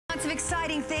Lots of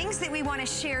exciting things that we want to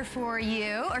share for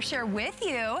you or share with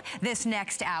you this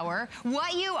next hour.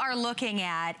 What you are looking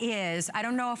at is, I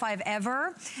don't know if I've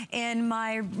ever in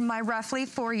my roughly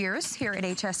 4 years here at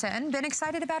HSN been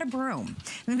excited about a broom.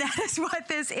 That is what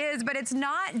this is, but it's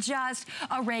not just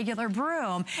a regular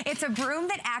broom. It's a broom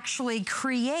that actually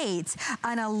creates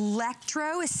an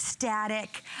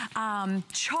electrostatic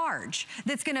charge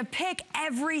that's going to pick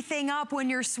everything up when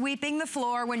you're sweeping the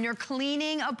floor, when you're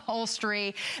cleaning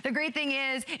upholstery. The great thing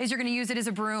is you're gonna use it as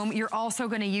a broom. You're also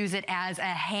gonna use it as a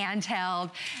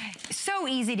handheld. So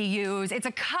easy to use. It's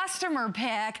a customer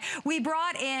pick. We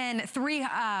brought in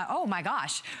oh my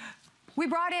gosh. We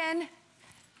brought in,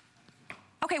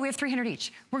 okay, we have 300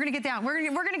 each. We're gonna get down,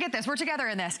 we're gonna get this, we're together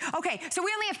in this. Okay, so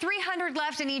we only have 300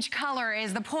 left in each color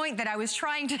is the point that I was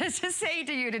trying to say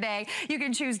to you today. You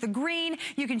can choose the green,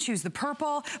 you can choose the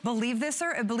purple. Believe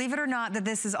it or not, that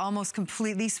this is almost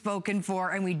completely spoken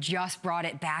for, and we just brought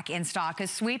it back in stock, because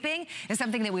sweeping is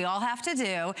something that we all have to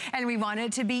do, and we want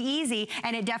it to be easy,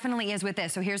 and it definitely is with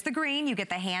this. So here's the green, you get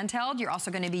the handheld, you're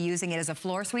also gonna be using it as a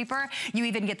floor sweeper. You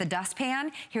even get the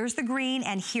dustpan. Here's the green,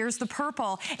 and here's the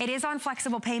purple. It is on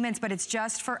flexible payments, but it's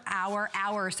just for our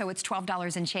hour, so it's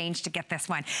 $12 and change to get this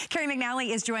one. Carrie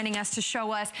McNally is joining us to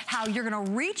show us how you're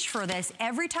gonna reach for this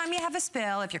every time you have a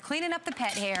spill, if you're cleaning up the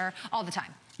pet hair, all the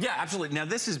time. Yeah, absolutely. Now,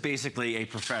 this is basically a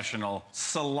professional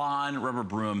salon rubber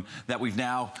broom that we've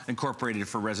now incorporated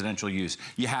for residential use.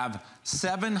 You have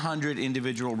 700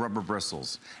 individual rubber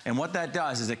bristles, and what that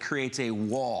does is it creates a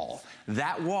wall.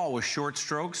 That wall with short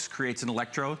strokes creates an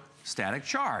electrostatic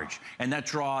charge, and that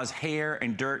draws hair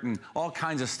and dirt and all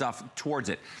kinds of stuff towards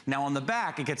it. Now on the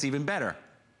back, it gets even better.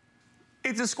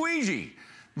 It's a squeegee.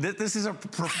 This is a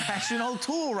professional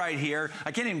tool right here.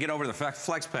 I can't even get over the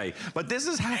flex pay, but this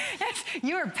is how...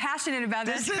 You are passionate about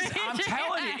this. I'm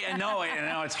telling you. I know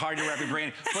it's hard to wrap your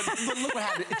brain, but look what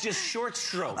happens. It's just short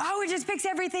strokes. Oh, it just picks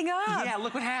everything up. Yeah,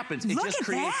 look what happens. It just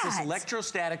creates this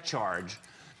electrostatic charge.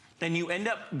 Then you end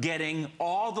up getting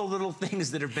all the little things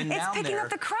that have been down there. It's picking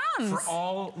up the crumbs. For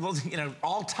all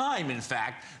time, in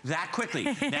fact, that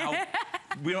quickly. Now,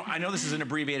 I know this is an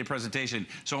abbreviated presentation,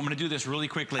 so I'm gonna do this really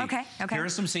quickly. Okay. Here are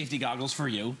some safety goggles for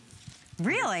you.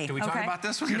 Really? Can we talk about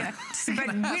this? But we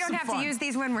don't have to use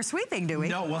these when we're sweeping, do we?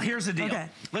 No, well, here's the deal. Okay.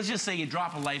 Let's just say you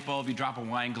drop a light bulb, you drop a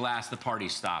wine glass, the party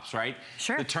stops, right?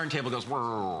 Sure. The turntable goes,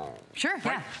 whirr. Sure, right?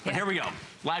 yeah. But here we go,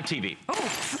 live TV.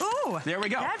 Ooh. There we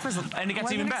go. And it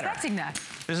gets even better. Expecting that.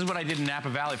 This is what I did in Napa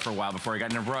Valley for a while before I got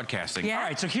into broadcasting. Yeah. All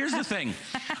right, so here's the thing.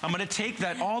 I'm gonna take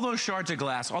all those shards of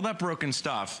glass, all that broken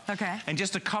stuff, and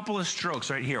just a couple of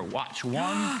strokes right here. Watch,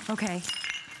 1,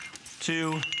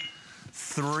 2,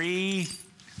 3,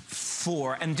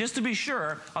 4, and just to be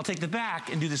sure, I'll take the back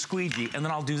and do the squeegee, and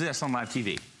then I'll do this on live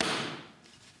TV.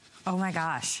 Oh my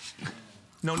gosh.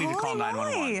 No need to call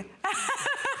 911.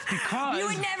 Because you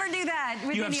would never do that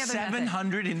with any other method.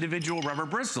 700 individual rubber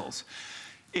bristles.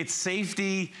 It's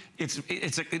safety. This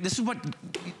is what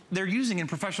they're using in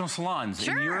professional salons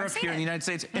in Europe, here in the United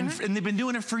States, and they've been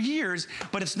doing it for years.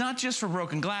 But it's not just for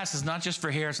broken glass. It's not just for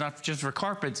hair. It's not just for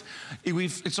carpets.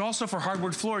 It's also for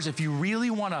hardwood floors. If you really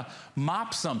want to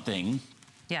mop something,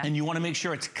 and you want to make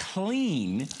sure it's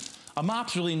clean, a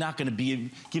mop's really not going to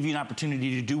give you an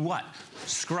opportunity to do what?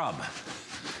 Scrub.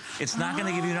 It's not going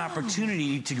to give you an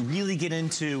opportunity to really get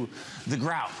into the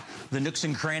grout, the nooks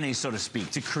and crannies, so to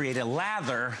speak, to create a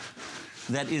lather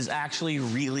that is actually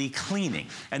really cleaning.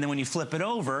 And then when you flip it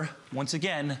over, once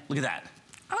again, look at that.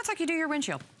 Oh, it's like you do your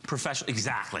windshield. Professional,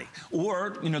 exactly.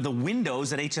 Or, the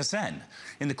windows at HSN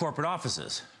in the corporate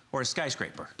offices, or a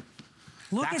skyscraper.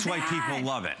 That's why people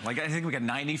love it. Like, I think we got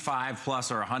 95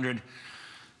 plus or 100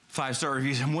 5-star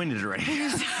reviews. I'm winded already.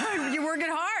 You're working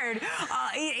hard.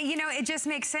 It just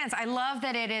makes sense. I love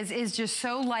that it is just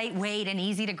so lightweight and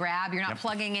easy to grab. You're not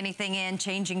plugging anything in,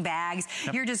 changing bags.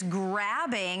 You're just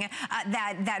grabbing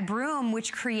that broom,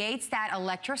 which creates that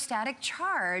electrostatic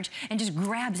charge and just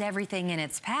grabs everything in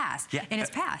its path.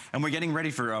 And we're getting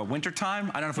ready for winter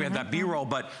time. I don't know if we have that B-roll,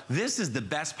 but this is the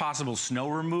best possible snow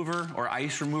remover or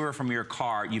ice remover from your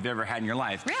car you've ever had in your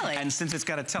life. Really? And since it's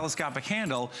got a telescopic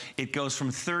handle, it goes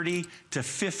from 30 to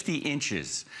 50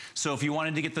 inches. So if you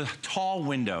wanted to get the tall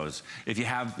windows, if you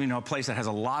have a place that has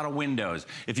a lot of windows,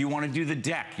 if you want to do the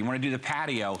deck, you want to do the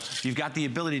patio, you've got the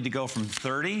ability to go from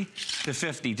 30 to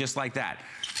 50 just like that.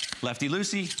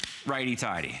 Lefty-loosey,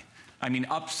 righty-tighty. I mean,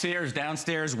 upstairs,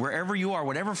 downstairs, wherever you are,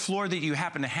 whatever floor that you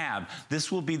happen to have,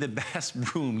 this will be the best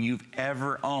broom you've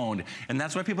ever owned. And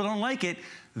that's why people don't like it.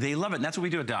 They love it, and that's what we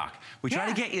do at Doc. We try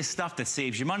to get you stuff that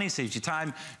saves you money, saves you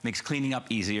time, makes cleaning up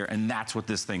easier, and that's what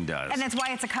this thing does. And that's why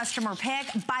it's a customer pick.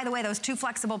 By the way, those 2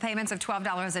 flexible payments of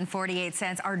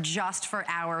 $12.48 are just for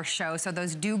our show, so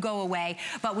those do go away,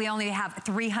 but we only have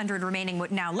 300 remaining,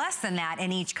 now less than that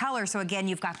in each color. So again,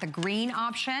 you've got the green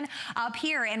option up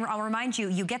here, and I'll remind you,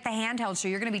 you get the handheld, so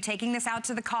you're gonna be taking this out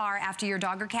to the car after your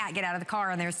dog or cat get out of the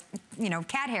car and there's, you know,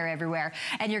 cat hair everywhere,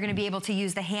 and you're gonna be able to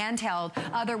use the handheld.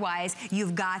 Otherwise,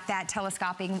 you've got that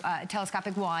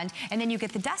telescopic wand, and then you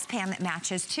get the dustpan that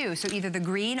matches too. So either the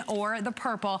green or the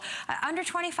purple. Under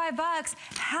 25 bucks.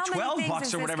 How many things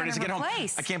is this going to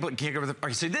replace? I can't go over the.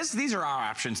 Okay, so these are our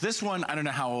options. This one, I don't know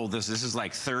how old this is. This is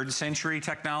like 3rd century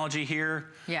technology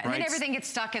here. Yeah, and then everything gets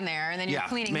stuck in there, and then you're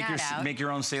cleaning that out. Make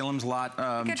your own Salem's Lot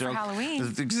Good joke. for Halloween.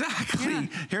 Exactly. Yeah.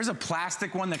 Here's a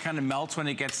plastic one that kind of melts when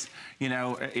it gets, you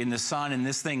know, in the sun, and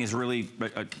this thing is really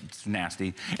it's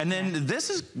nasty. And then this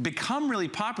has become really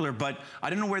popular, but I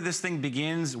don't know where this thing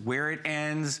begins, where it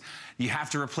ends. You have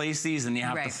to replace these, and you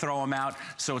have to throw them out.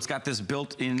 So it's got this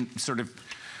built-in sort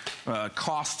of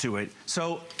cost to it.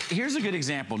 So here's a good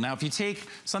example. Now, if you take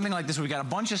something like this, we've got a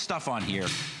bunch of stuff on here,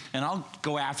 and I'll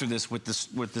go after this with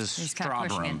this straw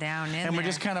broom. It down in and we're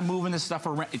just kind of moving this stuff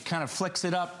around. It kind of flicks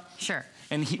it up. Sure.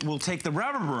 And we'll take the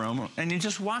rubber broom, and you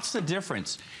just watch the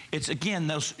difference. It's, again,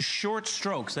 those short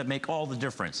strokes that make all the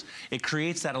difference. It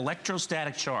creates that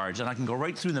electrostatic charge, and I can go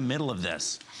right through the middle of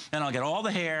this. And I'll get all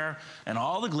the hair and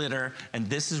all the glitter, and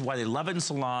this is why they love it in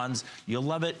salons. You'll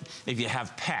love it if you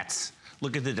have pets.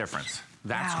 Look at the difference.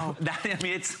 I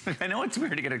mean, I know it's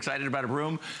weird to get excited about a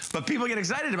broom, but people get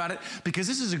excited about it because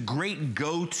this is a great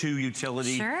go-to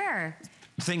utility.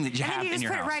 Thing that you have in your house. And you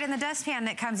just put it right in the dustpan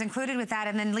that comes included with that,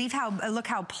 and then look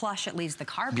how plush it leaves the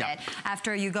carpet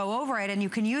after you go over it. And you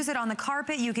can use it on the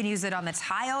carpet, you can use it on the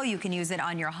tile, you can use it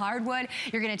on your hardwood.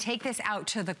 You're gonna take this out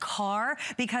to the car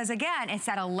because, again, it's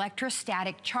that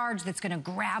electrostatic charge that's gonna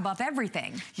grab up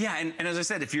everything. Yeah, and as I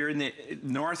said, if you're in the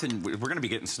north, and we're gonna be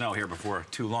getting snow here before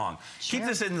too long, keep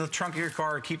this in the trunk of your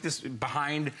car, keep this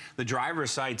behind the driver's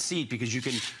side seat, because you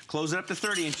can close it up to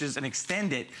 30 inches and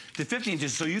extend it to 50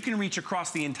 inches so you can reach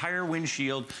across the entire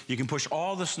windshield. You can push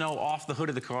all the snow off the hood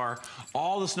of the car,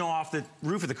 all the snow off the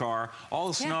roof of the car, all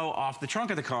the snow off the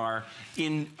trunk of the car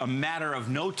in a matter of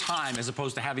no time, as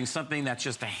opposed to having something that's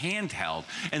just a handheld.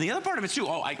 And the other part of it too,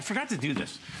 I forgot to do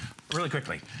this really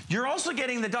quickly. You're also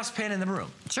getting the dustpan in the room.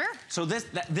 Sure. So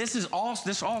this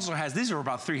also has, these are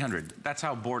about 300. That's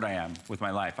how bored I am with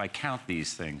my life. I count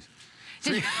these things.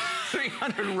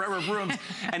 300 rubber brooms,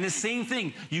 and the same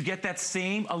thing, you get that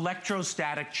same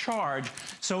electrostatic charge.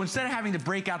 So instead of having to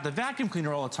break out the vacuum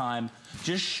cleaner all the time,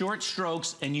 just short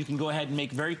strokes, and you can go ahead and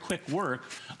make very quick work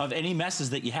of any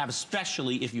messes that you have,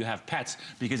 especially if you have pets,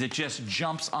 because it just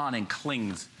jumps on and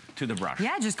clings to the brush.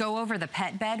 Yeah, just go over the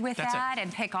pet bed with that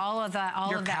and pick all of that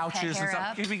couches pet hair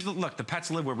and stuff. Look, the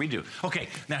pets live where we do. Okay,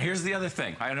 now here's the other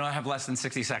thing. I know I have less than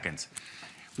 60 seconds.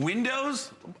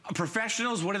 Windows,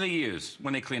 professionals, what do they use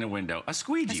when they clean a window? A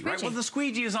squeegee, right? Well, the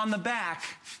squeegee is on the back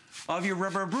of your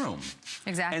rubber broom.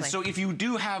 Exactly. And so if you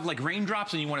do have like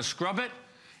raindrops and you want to scrub it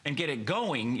and get it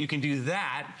going, you can do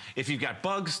that if you've got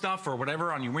bug stuff or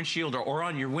whatever on your windshield or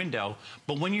on your window.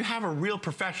 But when you have a real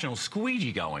professional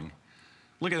squeegee going,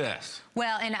 look at this.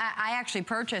 Well, and I actually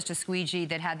purchased a squeegee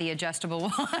that had the adjustable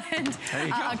wand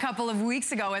a couple of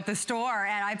weeks ago at the store,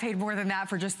 and I paid more than that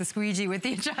for just the squeegee with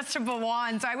the adjustable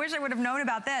wand. So I wish I would have known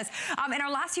about this. In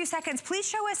our last few seconds, please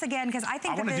show us again, because I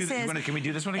think that this is... Can we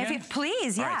do this one again?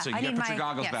 Please, yeah. All right, so you gotta put your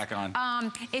goggles back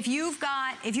on. If you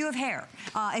have hair,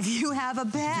 if you have a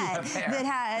bed that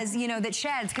has, you know, that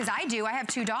sheds, because I do, I have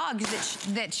 2 dogs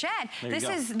that shed.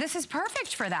 This is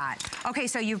perfect for that. Okay,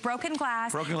 so you've broken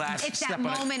glass. It's that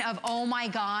moment of, oh my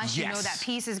gosh, you know that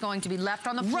piece is going to be left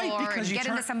on the floor and get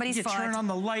into somebody's foot. You turn on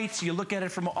the lights, you look at it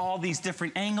from all these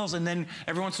different angles, and then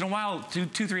every once in a while,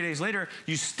 2-3 days later,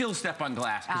 you still step on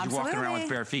glass because you're walking around with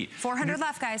bare feet. 400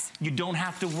 left, guys. You don't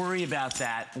have to worry about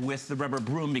that with the rubber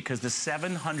broom, because the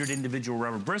 700 individual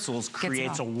rubber bristles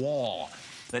creates a wall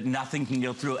that nothing can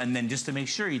go through. And then just to make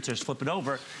sure, you just flip it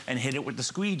over and hit it with the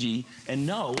squeegee and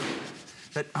know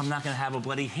that I'm not gonna have a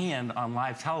bloody hand on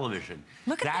live television.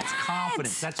 Look at that. That's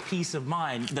confidence, that's peace of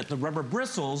mind, that the rubber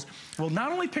bristles will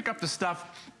not only pick up the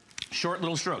stuff, short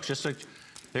little strokes, just like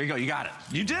There you go, you got it.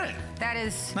 You did it. That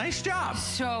is nice job.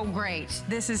 So great.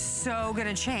 This is so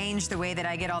gonna change the way that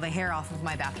I get all the hair off of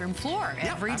my bathroom floor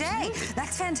every day.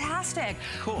 That's fantastic.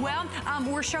 Cool. Well,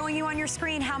 we're showing you on your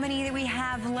screen how many that we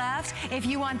have left. If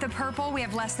you want the purple, we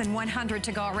have less than 100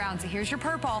 to go around. So here's your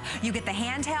purple. You get the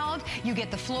handheld, you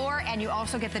get the floor, and you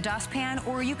also get the dustpan,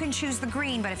 or you can choose the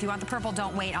green, but if you want the purple,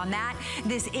 don't wait on that.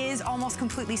 This is almost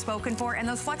completely spoken for, and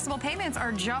those flexible payments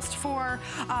are just for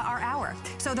our hour.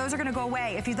 So those are gonna go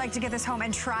away. If you'd like to get this home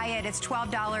and try it, it's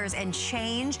 $12 and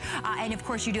change. And of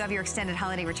course, you do have your extended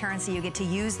holiday return, so you get to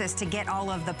use this to get all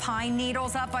of the pine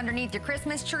needles up underneath your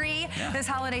Christmas tree this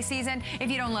holiday season. If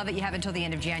you don't love it, you have until the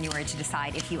end of January to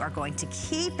decide if you are going to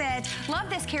keep it. Love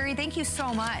this, Carrie. Thank you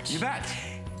so much. You bet.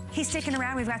 He's sticking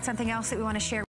around. We've got something else that we want to share.